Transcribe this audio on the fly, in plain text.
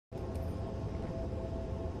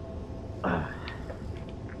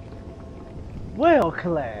Well,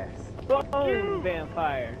 class. Boom,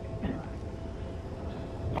 vampire.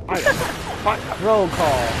 Roll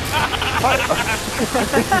call.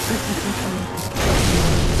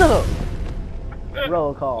 Shut up.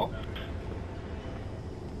 Roll call.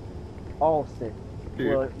 Austin.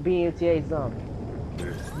 Dude. Well, BMTA something.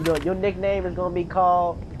 You know, your nickname is gonna be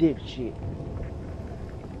called Dipshit.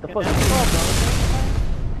 The fuck is this?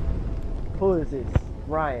 Who is this?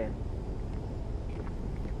 Ryan.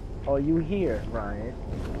 Are you here, Ryan?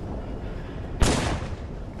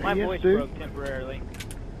 My Yes, voice dude. broke temporarily.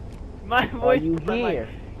 My Are voice. you I'm like, here?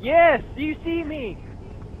 yes, do you see me?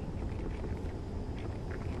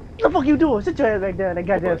 What the fuck you doing? Sit your ass back down in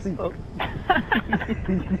that goddamn seat. Oh.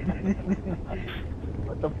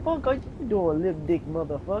 What the fuck are you doing, lip dick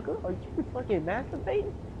motherfucker? Are you fucking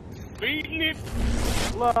masturbating? Beating it.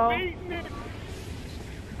 Hello. Beating it.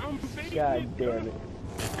 I'm beating God it. damn it.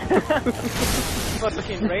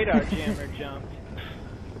 Fucking radar jammer jumped.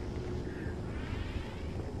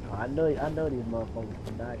 I know these motherfuckers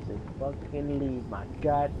cannot just fucking leave my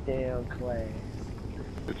goddamn class.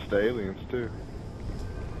 It's the aliens too.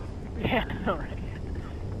 Yeah, alright.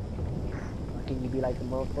 Why can't you be like the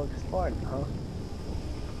motherfucking Spartan, huh?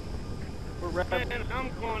 We're rebels. Man,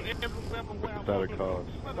 I'm going everywhere where I Without a want to go.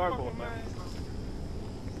 cause. Gargoyle.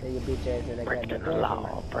 Stay your bitch ass in that Breaking goddamn the class.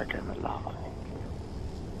 law, breaking the law.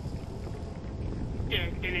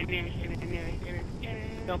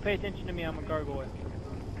 Don't pay attention to me, I'm a gargoyle.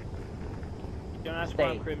 Don't ask Stay. why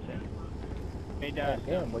I'm crimson. May die. God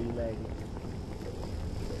damn, boy, you lagging.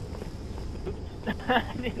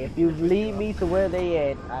 If you lead me to where they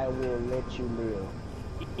at, I will let you live.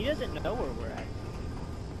 He doesn't know where we're at.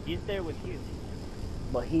 He's there with you.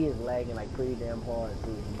 But he is lagging like pretty damn hard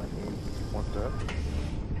too. Want that?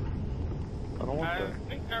 I don't want I that.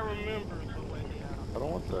 think I remember the way I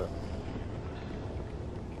don't want that.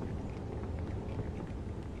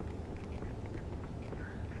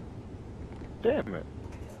 Damn it.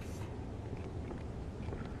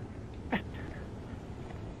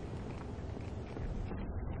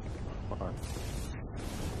 Fine.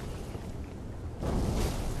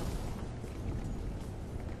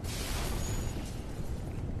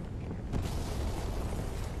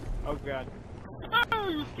 Oh god. Oh,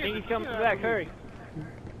 you I think scared he's the coming shit out back, of me. hurry.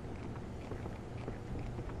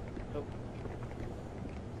 Oh.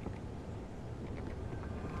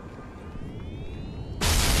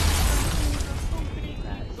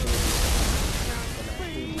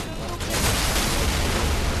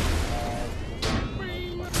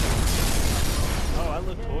 Oh, I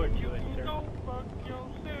look forward to it, sir. Go fuck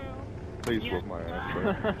yourself. Please whip my ass,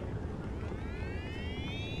 sir.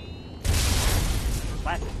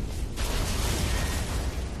 What?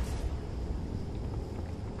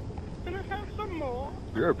 Can I have some more?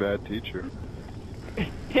 You're a bad teacher.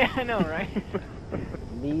 Yeah, I know, right?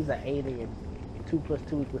 These are aliens. 2 +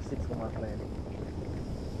 2 = 6 on my planet.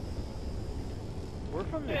 We're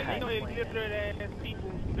from the Yeah, high you know they planet. illiterate ass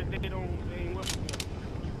people that they ain't welcome.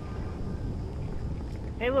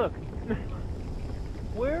 Hey, look.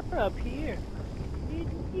 We're up here.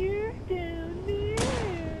 And you're down there.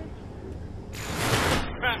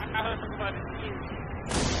 I was about to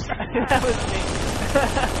That was me.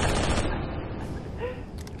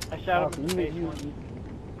 I shot him Also, in the face you once. do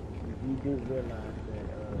realize that,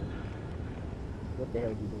 what the hell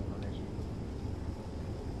you doing on that shit?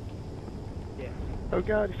 Yeah. Oh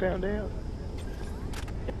god, he found out.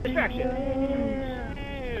 Distraction.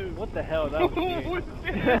 What the hell? That was What's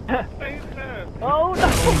weird. that? Say that. Oh no!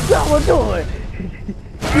 What y'all doing?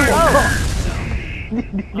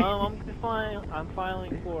 I'm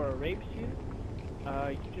filing for a rape suit.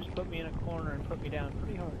 You just put me in a corner and put me down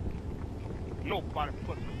pretty hard. Nobody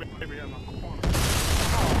puts a baby in my corner.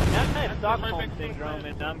 Now I have Stockholm syndrome,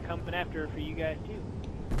 and I'm coming after it for you guys too.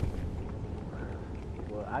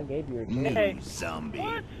 Well, I gave you a Hey, Zombie.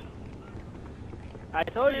 What? I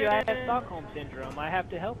told you I have Stockholm syndrome. I have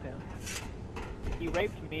to help him. He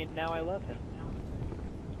raped me, and now I love him.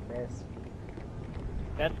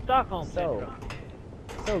 That's Stockholm syndrome.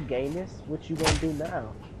 So gayness, what you gonna do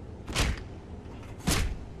now?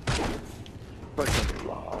 Breaking the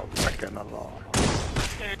law, breaking the law.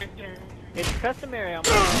 It's customary on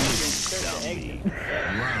my end to insert the eggs in.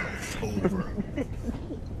 Round over.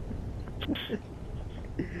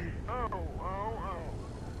 Oh.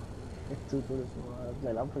 It's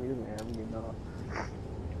 2:24. I'm pretty good, man. I'm getting off.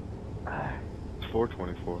 It's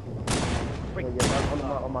 424.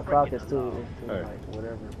 On my clock it's too, Hey. like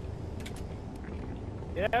whatever.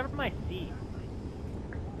 Get out of my seat.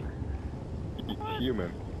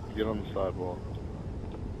 Human, get on the sidewalk.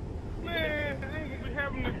 Man, I ain't gonna be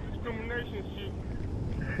having this discrimination shit.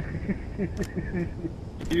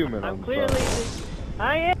 Human, I'm I'm clearly. sorry.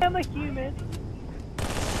 I am a human.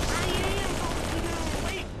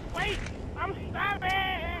 Wait, I'm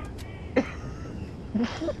starving.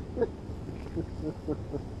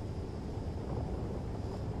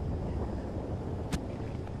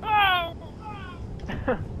 Oh!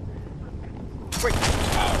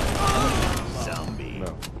 Zombie.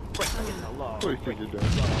 No. Breaking the law. What do you think you're doing?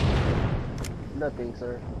 Nothing,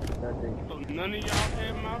 sir. Nothing. So none of y'all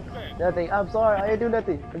had my back. Nothing. I'm sorry. I didn't do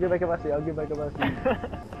nothing. I'll get back in my seat. I'll get back in my seat.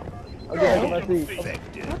 I'll get back in my seat.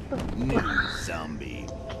 Infected. New zombie.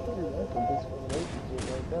 That's some discrimination shit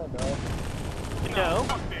right there, dog. No.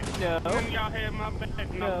 Fuck that. No. None of y'all had my back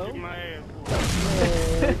and No. I'll kick my ass.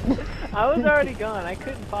 Man. I was already gone. I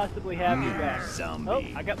couldn't possibly have you back. Zombie. Oh,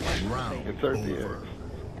 I got my Round Insert the over.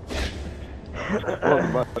 Well,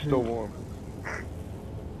 my still warm.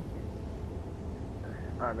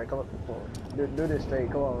 Alright, man, come up to the floor. Do this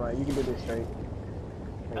straight. Come on, Ryan. You can do this straight.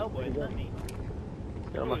 Oh boy, it's not me.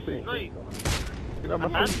 Get on my seat. Straight. Get on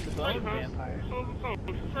I'm my not seat. the bone vampire.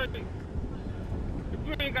 Straight. If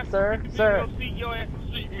you ain't got Sir, to sir. go see your ass and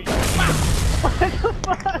street me.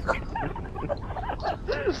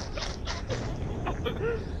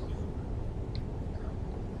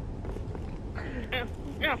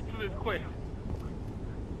 Answer this question.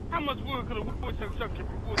 How much wood could a woodchuck chuck if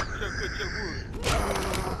a woodchuck could chuck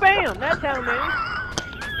wood? Bam! That's how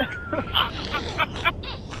many.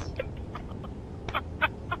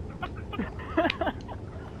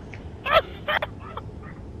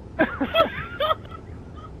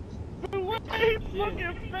 The way he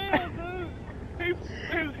fucking fell, dude. His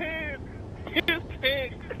head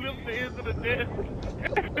clipped the end of the desk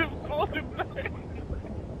and just pulled it back.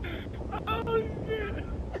 Oh shit.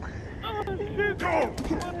 Oh shit. Oh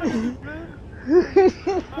shit.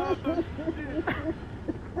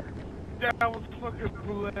 That was fucking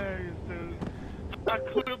hilarious, dude. I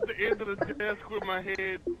clipped the end of the desk with my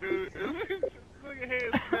head, dude. Look at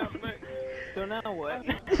head snapped back. So now what?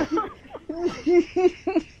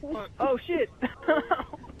 Fuck. Oh shit!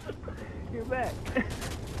 You're back.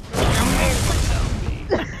 Zombie.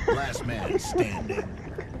 Last man standing.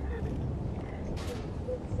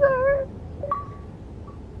 Sir.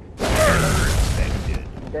 Infected.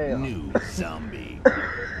 Damn. New zombie. I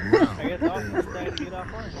guess Round Austin over. decided to get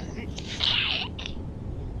off on.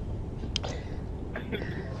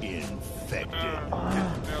 Infected.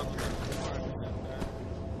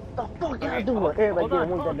 The fuck y'all Okay, doing? hold Everybody on, get one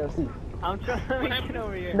hold on. goddamn seat. I'm trying to get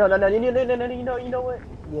over here. No, you know what?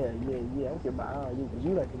 Yeah. I don't care about all you, because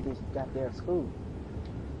you like to do some goddamn school.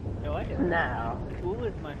 No, I didn't. Now, School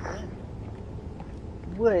is my friend.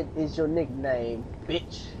 what is your nickname,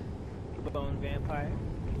 bitch? Bone vampire.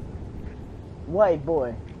 White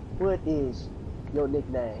boy, what is your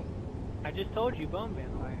nickname? I just told you, bone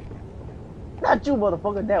vampire. Not you,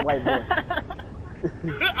 motherfucker, that white boy.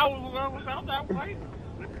 I was out that way.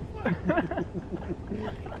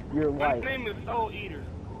 You're My white. name is Soul Eater.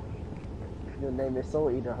 Your name is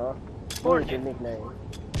Soul Eater, huh? What is your nickname?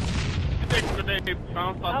 Next to they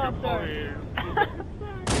bounced off Oh, your sorry. forehead.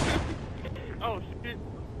 Oh shit.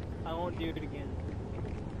 I won't do it again.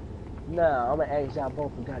 Nah, I'm gonna ask y'all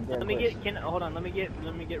both a goddamn Let me question. get. Hold on. Let me get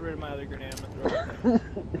rid of my other grenade. I'm gonna throw it.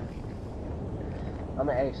 I'm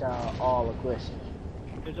gonna ask y'all all a question.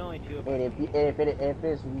 There's only two of them. And if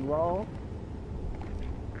it's wrong,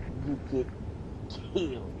 you get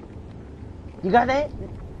killed. You got that?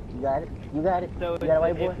 You got it? You got it? So You got it,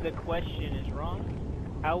 white boy? if the question is wrong,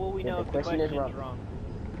 how will we If know the if the question question is is wrong. wrong?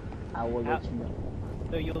 I will let you know.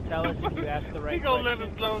 So you'll tell us if you ask the He right gonna let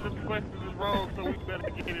question. us know this question is wrong, so we better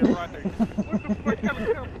get it right. What the fuck kind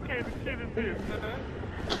of complicated shit is this,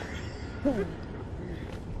 man?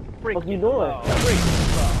 Breaking you the doing? law. Breaking the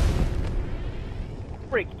law.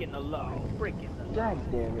 Breaking the law. Breaking the God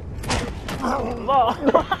damn it. law.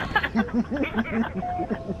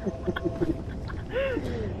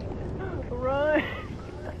 Run.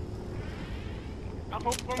 I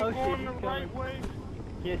hope I'm Oh, shit, going he's the right way.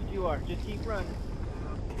 Yes, you are. Just keep running.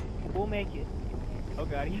 We'll make it. Oh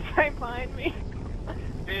god, he's right behind me.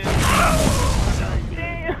 And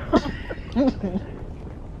Damn.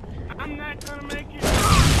 I'm not gonna make it.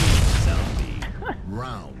 Zombie.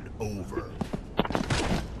 Round over.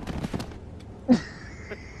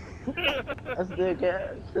 I still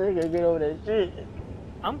can't get over that shit.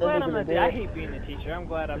 I'm glad I'm nigga not the. dead. I hate being the teacher. I'm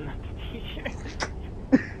glad I'm not the teacher.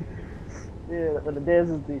 Yeah, but the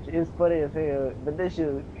dancing teacher, it's funny as hell, but this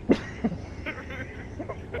shit,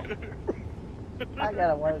 I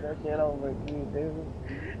gotta watch that shit over again, dude.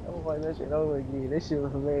 I'm gonna watch that shit over again. This shit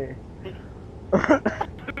was hilarious. I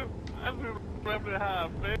just remember how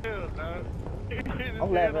I felt, dog.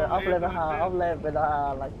 I'm laughing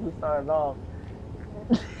high like we started off.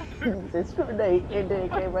 Said discriminate and then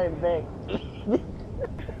came right back.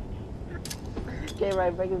 Came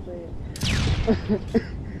right back and said,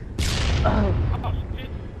 Oh, shit.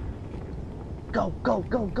 go,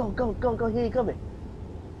 he ain't coming.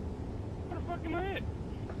 Where the fuck am I at?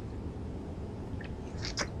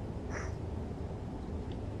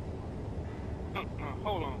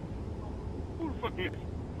 Hold on. Who the fuck is?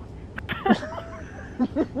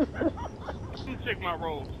 Let me check my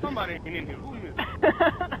roll. Somebody ain't in here. Who is it?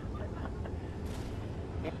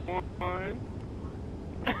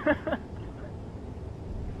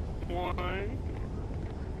 One.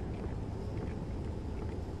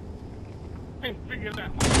 Can't figure it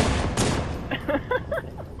out.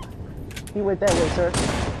 He went that way, sir.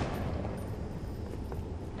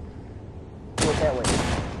 He went that way.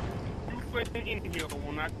 You wait in here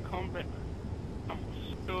when I come back. I'm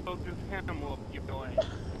still this hammer up your ass.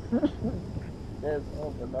 That's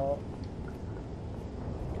over, dog.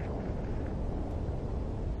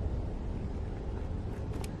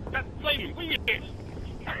 That's flaming. Where you at?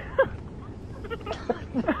 What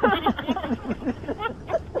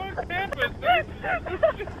the fuck happened, dude?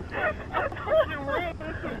 I fucking ran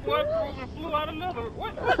into one room and flew out another.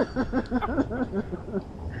 What?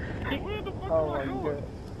 Where the fuck Oh am I my going?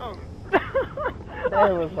 Oh.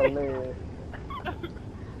 That was hilarious.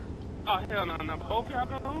 Oh, hell no, no. Both y'all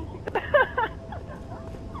gone?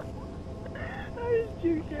 I just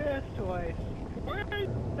juked your ass twice. Where are you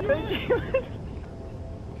I at?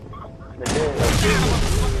 They did.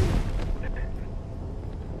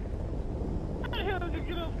 How the hell did you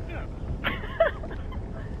get up there?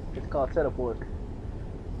 It's called teleport.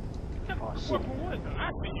 Oh shit. What?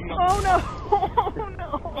 I see you. Oh no! Oh no!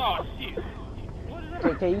 Oh shit. What is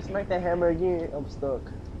that? Can you smack that hammer again? I'm stuck.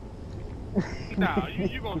 Nah,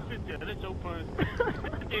 you gonna sit there. That's your fun.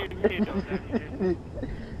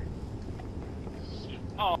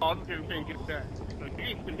 Oh, I'm just can't get that. So you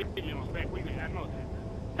ain't been hitting you on the back. I know that.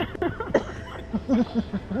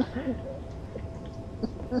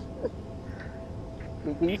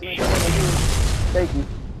 Can you smack that hammer again? Thank you.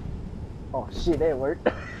 Oh shit, that worked.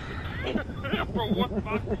 From one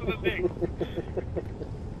box to the next.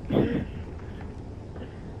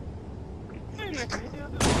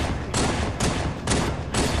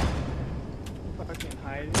 Fucking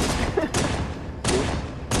hiding.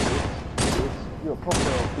 You're a punk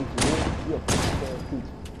ass teacher, man. You're a punk ass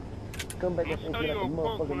teacher. Come back I'm and sure get like a you're a punk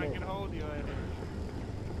motherfucking when I get man. hold of your ass.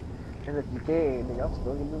 And if you can, nigga, I'm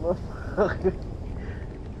stuck in the motherfucker.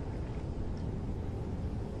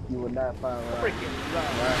 You will not find Ryan. Freaking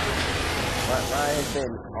Ryan has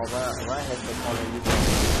been, Ryan has been calling you.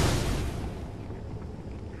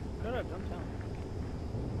 Shut up, don't tell him.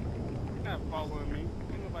 You're not following me.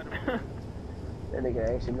 Ain't nobody. That nigga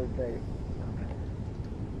actually looked back.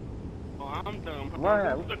 Oh, I'm dumb.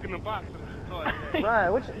 Ryan. I'm stuck in the box.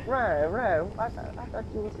 Ryan, Ryan, I thought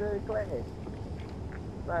you was in class.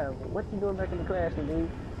 Ryan, what you doing back in the classroom, dude?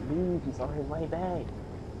 Dude, he's on his way back.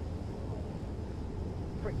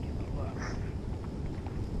 Freaking fuck.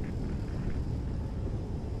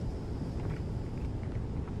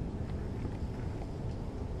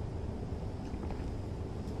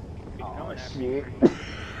 Oh shit.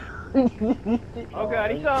 Oh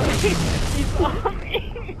god, he saw me! He saw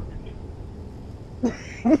me!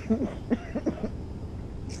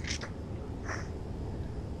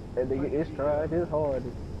 That nigga is trying his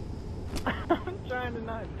hardest. I'm trying to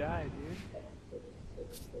not die,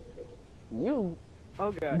 dude. You.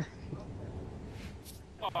 Oh god.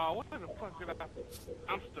 Oh, what the fuck did I?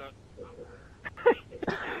 I'm stuck.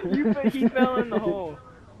 He fell in the hole.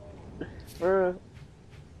 Bruh.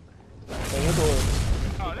 Hey, what's going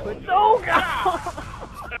Oh, that was Oh god!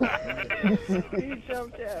 He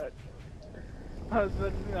jumped out. I was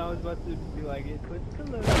about to be like, it puts the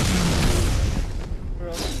load.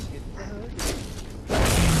 Bro, he gets the hood.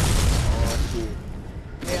 Oh shit.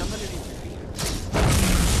 Hey, I'm underneath your feet.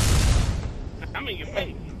 I'm in your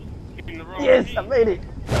face. In the wrong Yes, seat. I made it.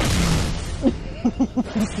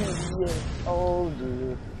 Yes. Oh,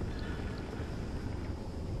 dude.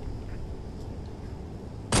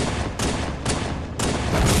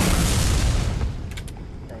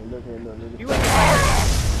 Hey, look here, look. You ain't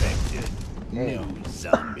Infected. New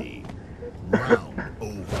zombie. Round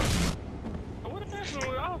over. What happened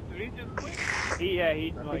with Austin? He just quit.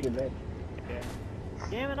 he's I like, think it back. yeah.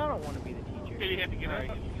 Damn it, I don't want to be the teacher. Said he had to get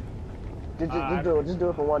out. Just do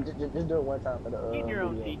it for one. Just do it one time for the. Get in your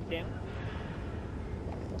own video. seat, damn it.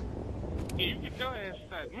 Yeah, you get your ass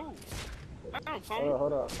side. Move. Down, Hold homie. on,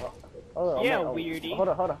 hold on. Yeah, I'm- weirdy. Hold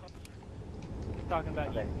on. Talking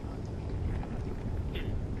about you.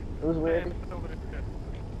 Who's ready? Man, over there.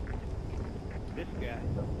 This guy.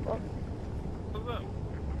 Oh, What's up?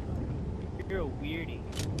 You're a weirdie.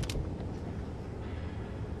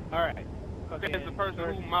 Alright. There's the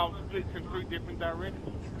person whose mouth splits in 3 different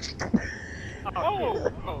directions. Oh,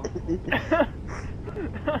 Oh!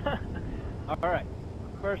 Alright.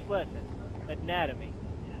 First lesson. Anatomy.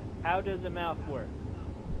 How does a mouth work?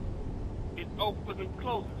 It opens and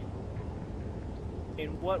closes.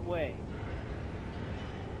 In what way?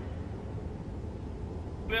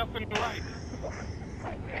 Left and right.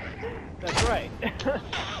 That's right.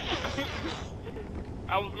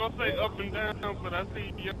 I was gonna say up and down, but I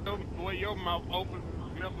see the way your mouth opens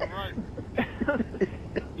is left and right.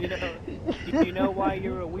 Do you know why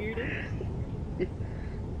you're a weirdie?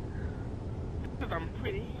 Because I'm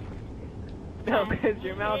pretty. No, because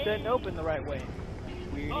your mouth doesn't open the right way.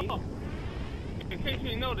 Weirdie. Oh. In case you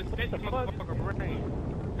didn't notice, that's What the motherfucker brain.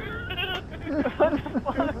 What the fuck?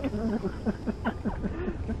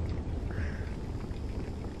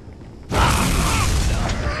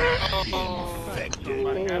 Oh, Infected.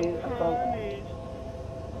 somebody got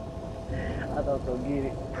I thought so. Get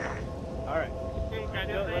it. Alright.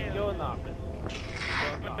 Let's go in the office.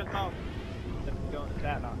 What's this house? Let's go in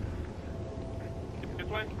that office. This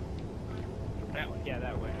way? That way. Yeah,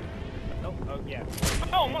 that way. Oh, yeah.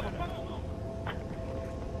 Oh, motherfucker!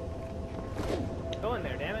 Go in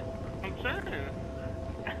there, damn it. I'm saying.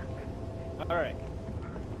 Alright.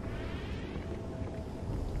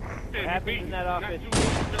 What happens in that office?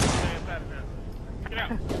 Get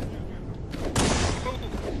out.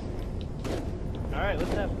 Alright,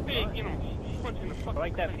 let's have some Hey, fun. you know, punch in the I fuck.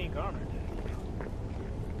 like that pink armor.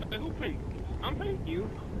 Hey, who pink? I'm pink. You.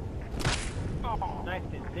 Oh. Nice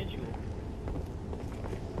and sensual.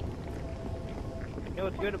 You know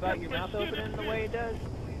what's good about your mouth opening the way it does?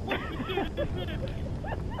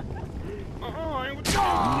 I ain't with New you.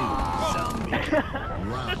 zombie.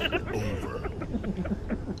 Round over.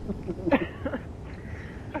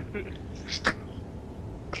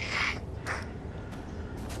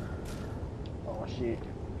 Oh shit.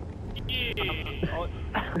 Yeah. Oh,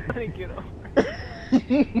 I didn't get over. You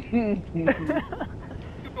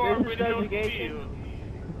already know the subjugation.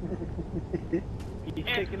 deal. He's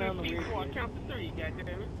Ask picking on the me weird before I kid. count to 3,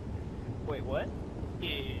 goddammit. Wait, what?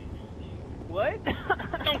 Yeah. What?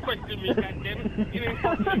 Don't question me, goddammit. It ain't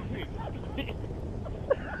fucking sense.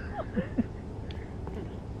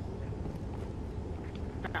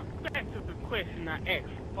 Now, back to the question I asked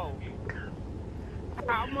before.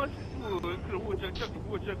 How much wood could a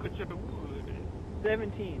woodchucker chop a wood?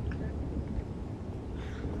 17.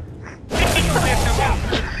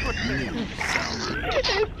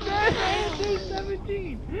 It's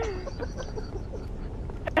 17.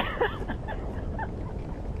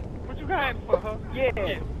 What you got for her? Yeah.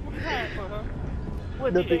 What you got for her?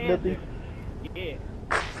 What's Nothing, your answer? nothing. Yeah.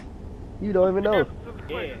 You don't even know. Answer to the Yeah.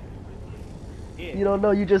 question. Yeah. You don't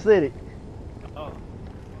know. You just said it. Oh.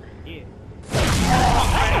 Yeah.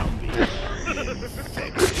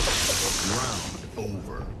 Infected. Round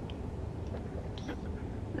over.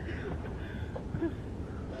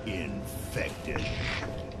 Infected.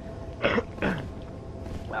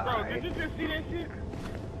 Bro, did you just see that shit?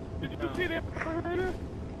 Did you see that?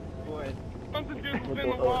 Boy. Something just was in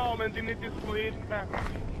the wall and then it just slid back.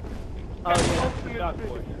 Oh, yeah, that's the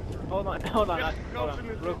chalkboard. Hold on,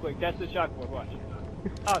 real quick. That's the chalkboard, watch.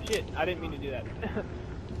 Oh, shit, I didn't mean to do that.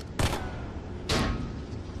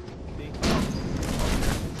 See?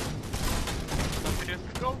 There's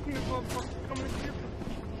the ghost in this motherfucker coming in here.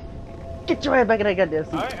 Get your ass back in that goddamn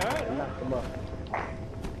seat. Alright. Knock him up.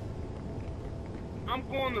 I'm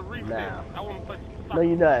going to recess. Nah. I want to play some soccer. No,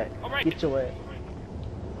 you're not. Alright. Get your ass.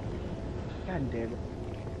 God damn it.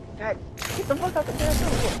 God, get the fuck out the damn door.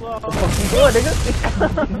 What the fuck you doing, nigga?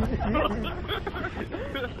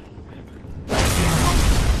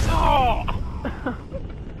 Oh!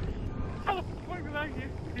 How the fuck did I get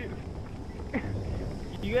this?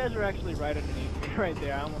 You guys are actually right underneath me, right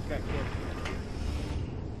there. I almost got killed.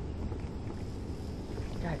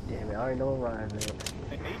 God damn it, I already know what rhymes, man.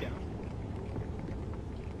 Hey, you down.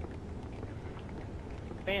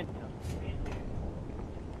 Phantom.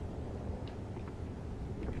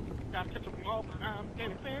 Gotta catch them all the time.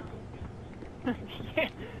 Damn it,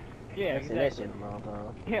 Yeah, I've seen that exactly. shit in a long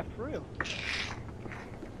time. Yeah, for real.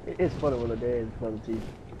 It's funny when the dad is funny too.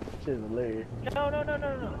 Shit is hilarious. No.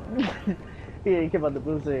 He didn't care about the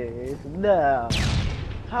blue says, no.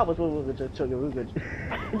 How was we gonna chuck it? We gonna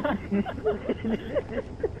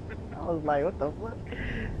I was like, what the fuck?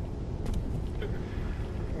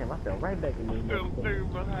 Damn, I fell right back in I'm there. still thinking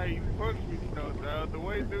about how he punched me, though, dog. The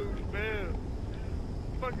way dude fell.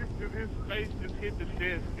 Fucking just his face just hit the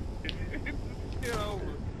desk. Get over.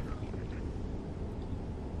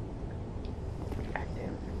 God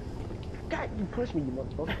damn it. God, you pushed me, you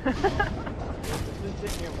motherfucker. Just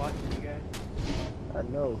sitting here watching you guys. I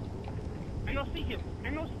know. I no see him. I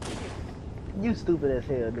no see him. You stupid as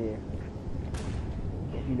hell, then.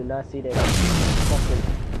 If you do not see that fucking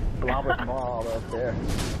blobber ball up there.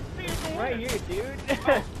 See him from Right where? here,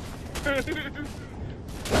 dude.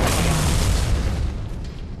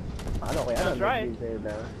 I know, wait, I That's don't know right. these days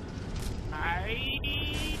now.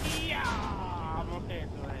 I'm okay,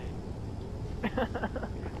 so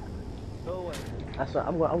Go away. I swear,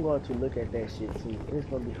 I'm going to look at that shit too. It's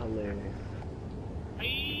gonna be hilarious.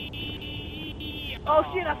 Oh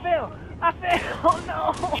shit, I fell! I fell! Oh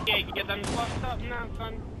no! Yeah, you get done fucked up now,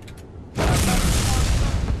 son.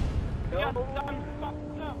 You got done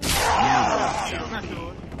fucked up. Not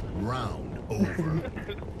yours. Round over.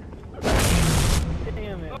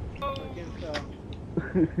 Damn it. Oh. Fucking fell.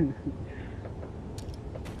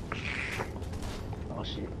 Oh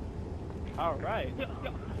shit. Alright.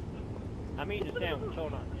 I'm eating a sandwich,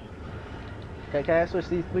 hold on. Can I switch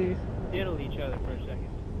these, please? Diddle each other for a second.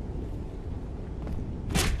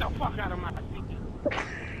 Get the fuck out of my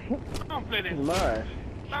seat. Don't play that It's shit. mine.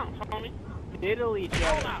 Don't, Tony. Diddle each Roll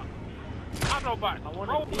other. out. I'm nobody. I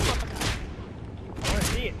wanna Roll see the it. fuck out. I wanna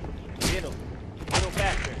see it. Diddle. Diddle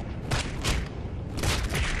faster.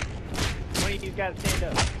 One of you guys stand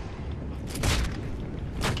up.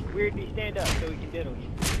 Weirdly stand up so we can diddle you.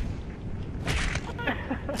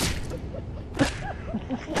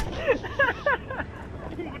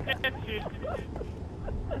 That shit.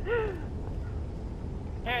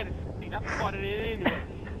 Had to see. I farted it anyway.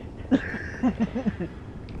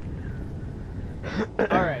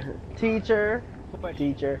 Alright. Teacher.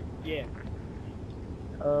 Question. Teacher. Yeah.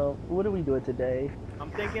 What are we doing today?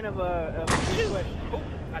 I'm thinking of a good question. Oh,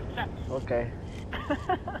 I shot you. Okay.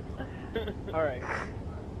 Alright.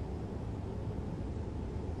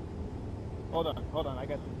 Hold on, I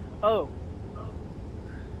got Oh,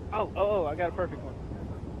 I got a perfect one.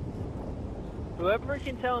 Whoever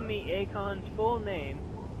can tell me Akon's full name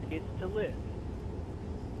gets to live.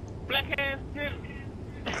 Black ass nigga.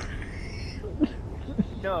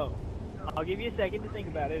 No. I'll give you a second to think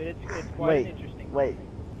about it. It's quite interesting. Wait.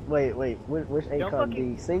 Which Don't Akon,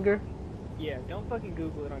 fucking- the singer? Yeah, don't fucking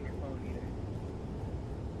Google it on your phone either.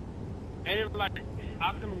 And it was like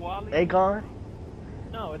Oxen Wally. Akon?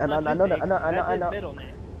 No, it's I not know just that- Akon. I know- That's his middle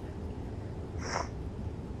name.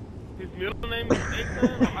 His middle name is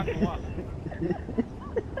Akon or Oxen Wally.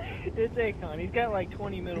 It's Akon. He's got like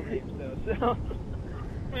 20 middle names though, so.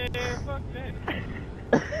 Man, fuck that.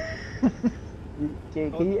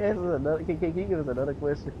 Can you answer another? Can you give us another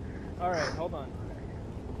question? Alright, hold on.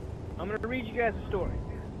 I'm gonna read you guys a story.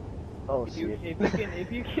 Oh If you shit.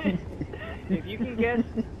 can guess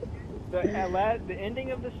the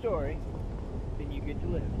ending of the story, then you get to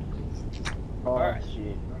live. Oh Alright.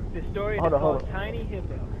 shit. The story is Hold on, hold called on. Tiny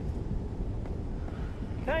Hippo.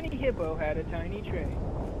 Tiny Hippo had a tiny train.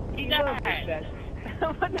 He loved died. that.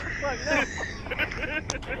 What the fuck?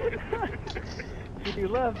 No. He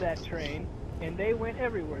loved that train, and they went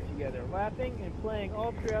everywhere together, laughing and playing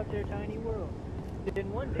all throughout their tiny world.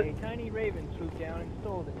 Then one day, Tiny Raven swooped down and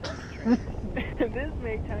stole the tiny train. This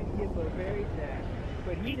made Tiny Hippo very sad,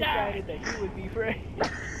 but he decided that he would be free.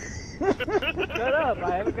 Shut up!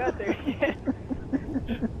 I haven't got there yet.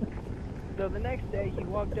 So the next day, he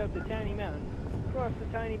walked up the tiny mountain, crossed the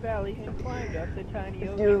tiny valley, and climbed up the tiny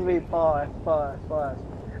oak Excuse tree. me, pause.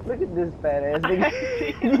 Look at this fat ass nigga.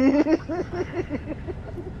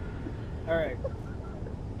 Alright.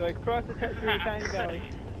 So I crossed the through the tiny valley,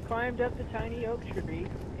 climbed up the tiny oak tree,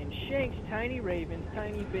 and shanked Tiny Raven's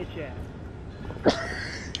tiny bitch ass.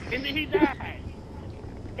 And then he died.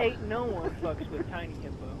 Ain't no one fucks with Tiny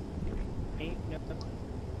Hippo. Ain't no.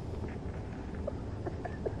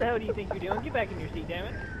 What the hell do you think you're doing? Get back in your seat, damn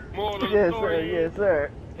it. Moral of the Yes, sir. story Yes,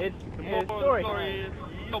 sir. It's The it's moral of the story story time.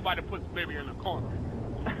 is nobody puts baby in the corner.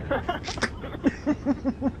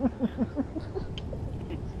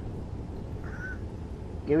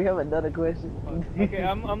 Can we have another question? Okay,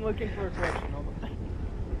 I'm looking for a correction. Hold on.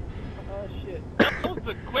 Oh shit. That was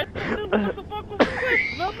the question? What the fuck was the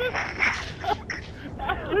question? Nothing?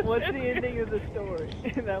 What's the ending of the story?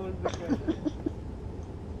 That was the question.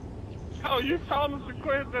 Oh, you told us the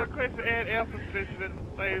question and answer session at the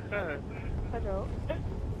same time. I know.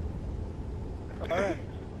 Alright.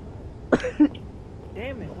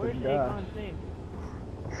 Damn it, where's Good job. Akon's name?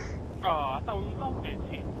 Oh, I thought we lost that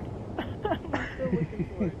shit. I'm still looking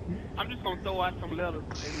for it. I'm just gonna throw out some letters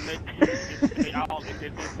and let they all if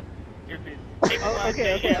it's Oh,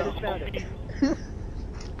 okay, I just found it.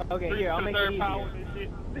 Okay, here, I'll make it Third easier. power and shit.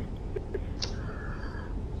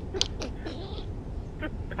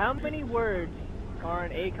 How many words are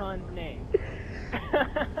in Akon's name?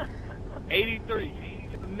 83.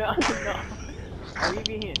 No, no. I'll give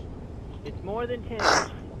you a hint. It's more than 10,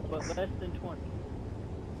 but less than 20.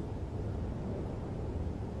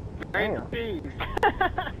 Damn. 19.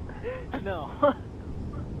 No.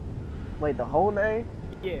 Wait, the whole name?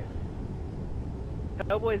 Yeah.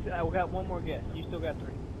 Hellboy's, I got one more guess. You still got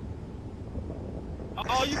 3.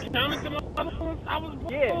 Oh, you counted them other ones? I was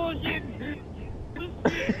Yeah. bullshitting.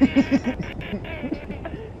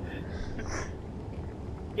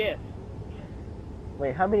 Yes.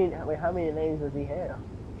 Wait, how many names does he have?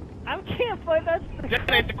 I can't find that.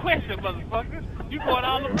 That ain't the question, motherfucker. You going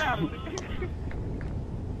all around it.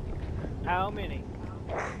 How many?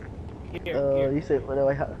 Here. You said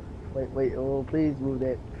wait. Oh, please move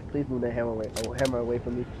that hammer away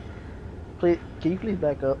from me. Please, can you please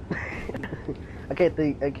back up? I can't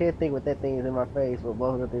think what that thing is in my face, but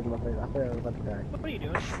both of the things in my face. I feel like I'm about to die. What are you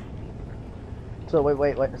doing? So wait.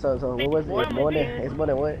 So what was it? More It's more than than- it's more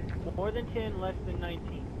than what? More than 10, less than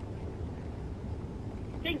 19.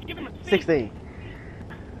 Give him a 16.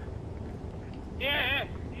 Yeah.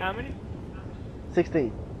 How many?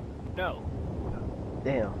 16. No.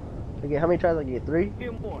 Damn. Okay, how many tries I get? 3?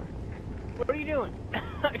 2 more. What are you doing?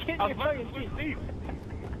 I can't I your was about fucking to seat. switch seats.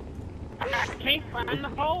 I can't find the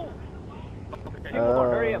hole. 2 more.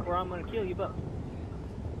 Hurry up, or I'm gonna kill you both.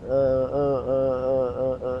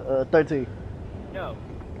 13. No.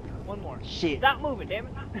 1 more. Shit. Stop moving, damn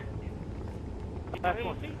it. Last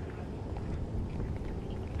one.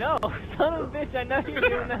 No, son of a bitch, I know you're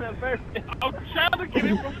doing that on purpose. I'm trying to get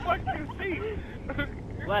him a fucking seat.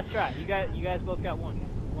 Last try. You guys both got 1.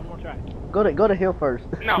 1 more try. Go to him first.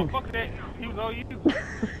 No, fuck that. He was on you.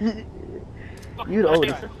 You the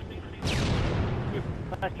oldest.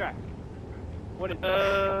 Last try. What is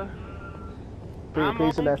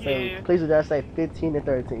Please do not say 15 and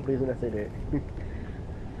 13. Please do not say that.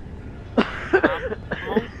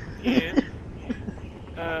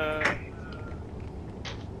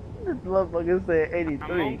 This motherfucker said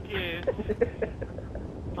 83.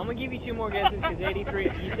 I'm gonna give you 2 more guesses because 83.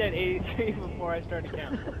 You said 83 before I started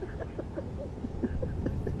counting.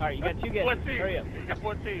 Alright, you got 2 guesses. 14. Hurry up. You got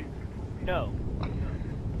 14. No.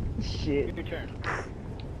 Shit. Your turn.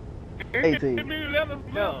 18.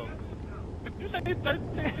 No. Did you say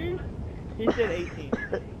 13? He said 18.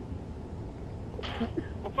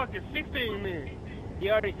 Well, fucking 16 then. He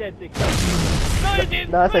already said 16. No, you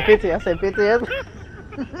didn't. No, I said 15. I said 15.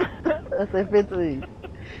 I said 15.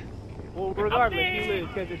 Well, regardless, you lose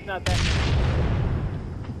because it's not that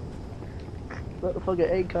Motherfucking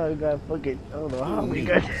Akon got fucking, I don't know how many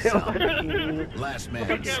goddamn. Last man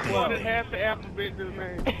Fucking wanted standing. half the alphabet in his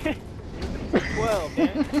name. 12,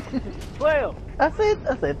 man. 12. I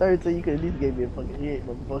said 13. You could at least give me a fucking hit,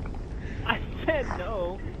 motherfucker. I said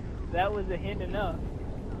no. That was a hint enough.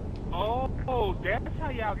 Oh, that's how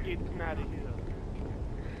y'all getting out of here.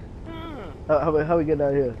 How we getting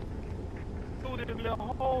out of here? Through this little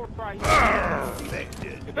hole right here.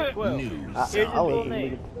 Perfected. 12. News. I Here's his full was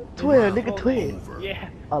name. 12, nigga, 12. Over. Yeah.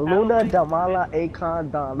 Aluna Damala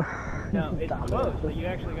Akon Donna. No, it's close, so you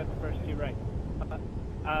actually got the first 2 right.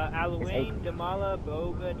 Aluane, Damala,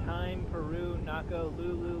 Boga, Time, Peru, Naka,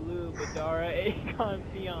 Lulu, Badara, Akon,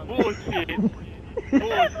 Fion. Bullshit.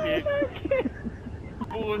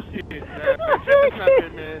 Bullshit. That's not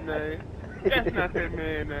that man's name. That's not that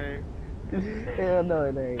man's name. Hell no,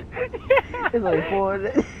 it ain't. It's like 4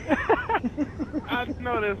 days. I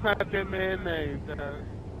know that's not that man's name, dog.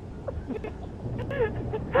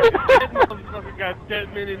 That motherfucker got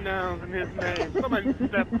that many nouns in his name. Somebody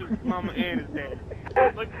slapped his mama and his dad.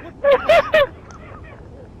 Like, what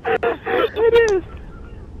the It is.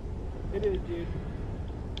 It is, dude.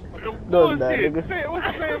 No, it's not, bullshit. nigga. Say it, what's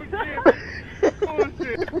your name again?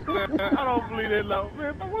 Bullshit. Man, I don't believe that law.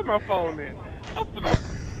 Man, where's my phone at?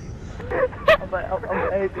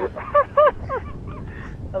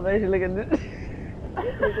 I'm actually looking at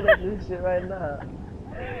this shit right now.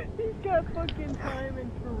 He's got fucking Time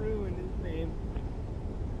and Peru in his name.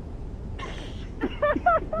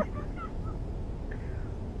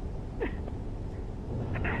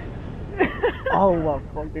 Oh my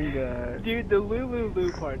fucking god. Dude, the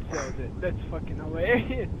Lulu part sells it. That's fucking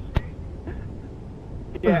hilarious.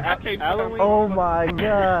 Yeah, I can't Halloween. Oh my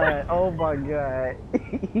god. Oh my god.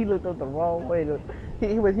 He looked up the wrong way.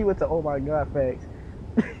 He went to oh my god facts.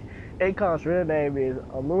 Akon's real name is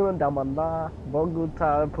Aluna Damana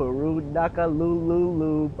Bonguta Peru Naka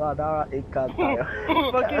Lulu Badara Ikataya.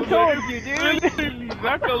 Fucking told you, dude.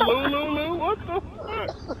 Naka Lulu? What the fuck?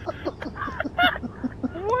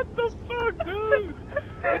 What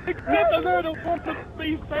don't want to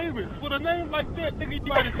be famous. With a name like that, nigga, you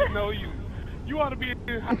might just know you. You ought to be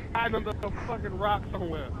hiding under a fucking rock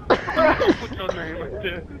somewhere. Don't put your name like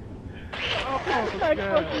that. Oh, I'd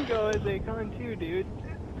God. fucking go as Akon too, dude.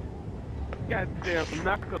 Goddamn,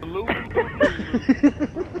 Nakaloo.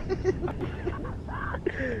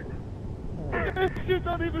 That shit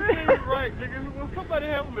don't even seem right, nigga. Was somebody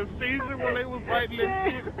having a season when they was writing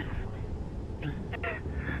that shit?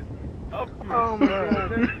 Oh my god,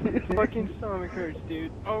 that fucking stomach hurts,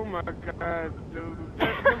 dude. Oh my god, dude.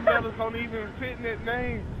 Them letters don't even fit in that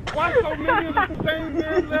name. Why so many of the same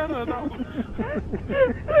damn letter, though?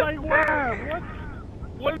 Like, why?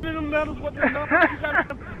 What are them letters? What the numbers? You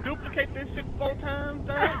gotta duplicate that shit 4 times,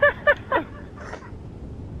 dog?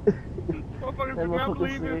 Motherfuckers did not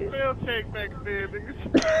believe in spell check back then, nigga.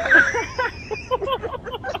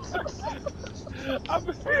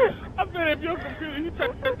 I bet if your computer, you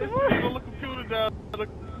type that shit on the computer down,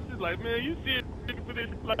 she's like, man, you serious for this?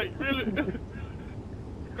 Like, really?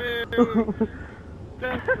 Man,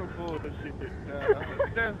 that's some bullshit, dog.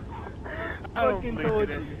 That's, I don't Fucking believe told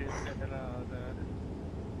that you. shit at all, dog.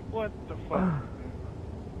 What the fuck?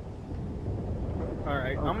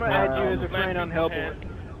 Alright, I'm gonna add you as a friend on Hellboy.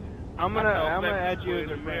 I'm gonna add you as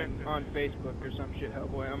a friend on Facebook or some shit,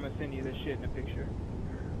 Hellboy. I'm gonna send you this shit in a picture.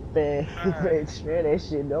 Man, share that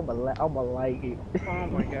shit. I'ma like it. Oh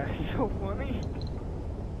my god, it's so funny.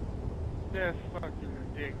 That's fucking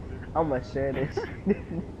ridiculous. I'ma share this. Give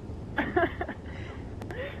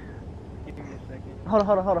me a second. Hold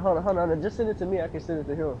on. Just send it to me. I can send it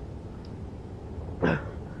to him.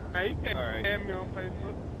 Hey, you can't add me on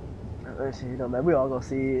Facebook. That shit, you know, man, we all gonna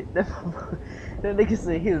see it. That nigga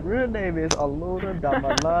said his real name is Aluna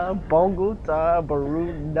Damala Bongo Ta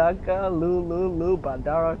Baru Naka Lulu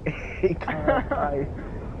Bandara Akon.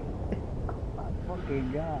 Oh my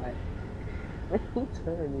fucking god. Who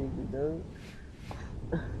turned nigga, dude?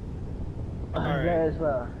 Alright. That's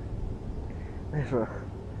right. That's right.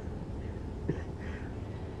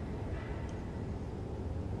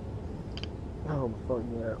 Oh my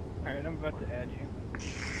fucking god. Alright, I'm about to add you.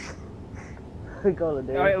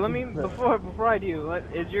 Alright, let me before I do.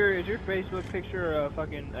 Is your Facebook picture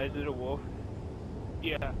fucking is it a wolf?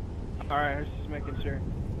 Yeah. Alright, I was just making sure.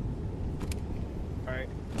 Alright,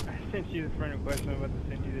 I sent you the friend request. I'm about to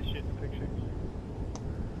send you this shit in a picture.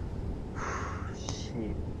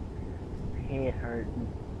 Shit. Head hurting.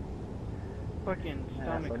 Fucking That's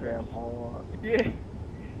stomach so damn hurts. hard. Yeah.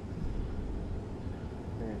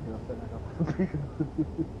 Man, you know, I feel like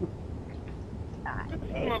This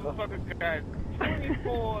I'm motherfucker got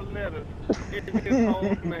 24 letters in his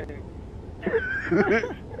whole name.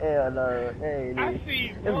 Hell no. Hey, I dude. see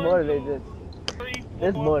It's 1, more than 2, just. 3,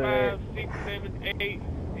 It's 4, more than 5, 6, 7, 8,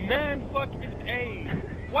 9 fucking A's.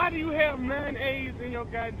 Why do you have 9 A's in your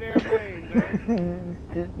goddamn name, man?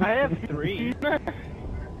 I have 3.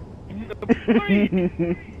 3.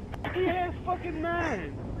 He has fucking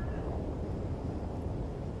 9.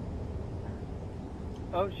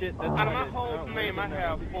 Oh shit, that's Out of not my it. whole No, name, I wait,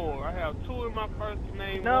 have 4. I have 2 in my first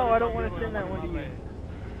name. No, one I in don't my wanna middle, send that and one to in my you. last.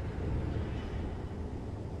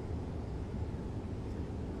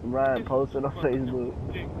 Ryan posted on Facebook.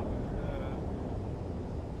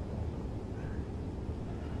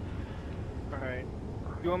 Alright.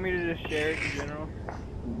 You want me to just share it in general?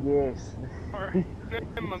 Yes.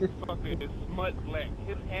 That motherfucker is smut black.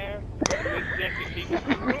 His hair, his jacket,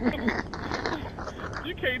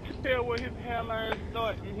 you can't tell where his hairline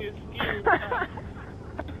starts and his skin stops.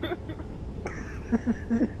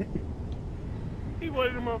 He one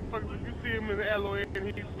of them motherfuckers, if you see him in the alloy and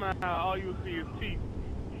he smile, all you'll see is teeth.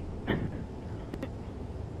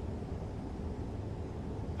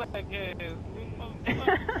 Black ass.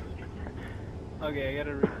 Okay, I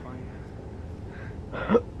gotta refine.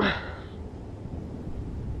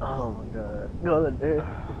 Oh my god. Go there.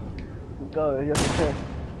 Go, yes, sir.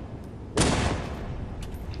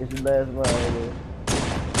 It's the last one right there.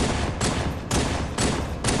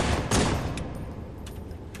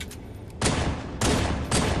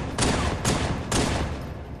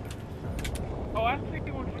 Oh, I see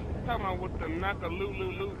what you're talking about with the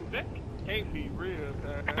Nakaloo. That can't be real,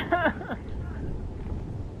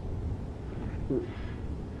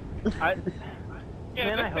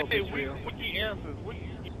 Man, I hope it's real. Wiki answers.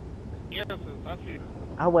 I see.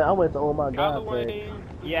 I went to Oh My God Holloway, thing.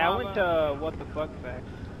 Yeah, I went to What the Fuck Facts.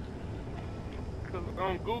 Because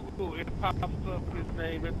on Google, it pops up his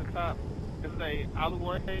name at the top and say,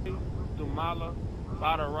 Holloway, Dumala,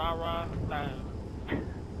 Badarara, Stein.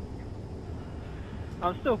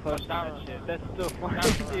 I'm still posting that shit. That's still funny,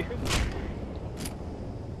 dude.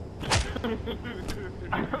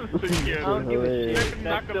 Yeah, I don't give a shit. that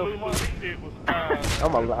That's still Nakalula fun. shit was foul.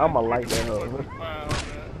 I'm a like that hoe. Fucking foul, man.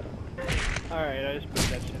 Alright, I just put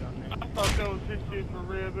that shit on there. I thought that was his shit for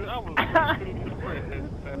real, but I was really depressed.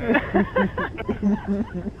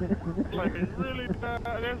 Like, really,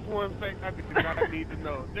 that's one fact I did not need to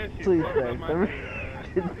know. That shit Please, fucked up thanks. my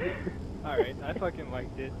head. Alright, I fucking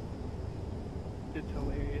liked it. It's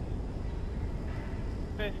hilarious.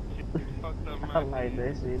 That shit fucked up my I like head.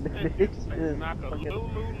 that shit. That That shit shit like is knock a fucking-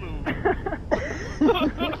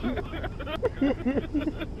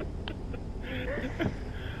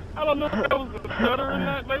 I don't know if that was a stutter or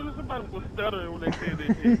not. Maybe somebody was stuttering when they said that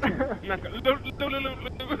shit. Knock a stutter.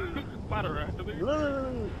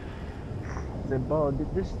 Said, bro,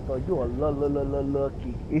 this you are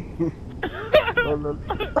lucky.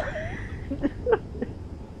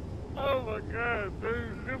 Oh my god,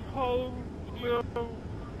 dude. This whole little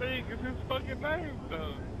thing is his fucking name,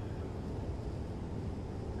 though.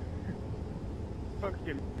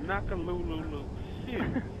 Fucking Nakalulu.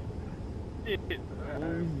 Shit. Shit.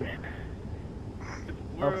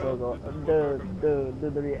 I'm so going. Dude,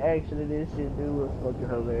 the reaction to this shit, dude, was fucking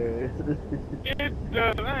hilarious. It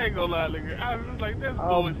does. I ain't gonna lie, nigga. I was like, that's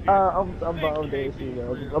bullshit. I'm dead shit,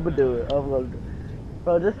 bro. I'm gonna do it. I'm gonna do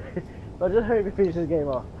it. Bro, just hurry me finish this game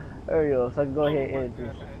off. Hurry up, so I can go ahead and end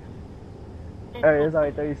this. Alright, it's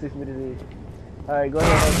already 36 minutes in. Alright, go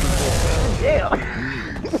ahead and end this.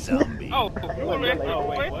 Yeah! Zombie. Oh,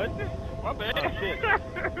 wait, what? My bad. Oh, shit.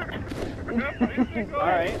 Go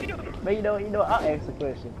Alright. ahead. But you know, I'll ask a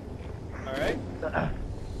question. Alright.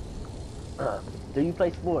 Do you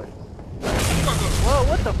play sports? Whoa,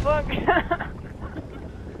 what the fuck?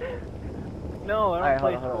 No, I don't Alright,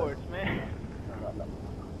 play hold on. sports, man.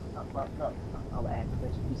 No. I'll ask a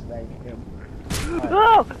question. You say him.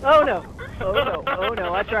 Oh! Oh no! Oh no! Oh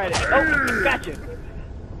no! I tried it. Oh, gotcha.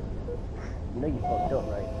 You know you fucked up,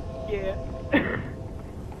 right? Yeah.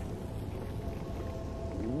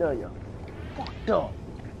 You know you're fucked up.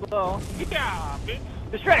 Well, Yeah, bitch.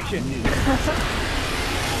 distraction.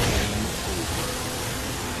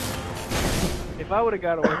 If I would have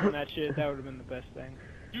got away from that shit, that would have been the best thing.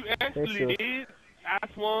 You actually sure. did. I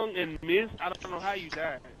swung and missed. I don't know how you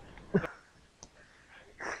died.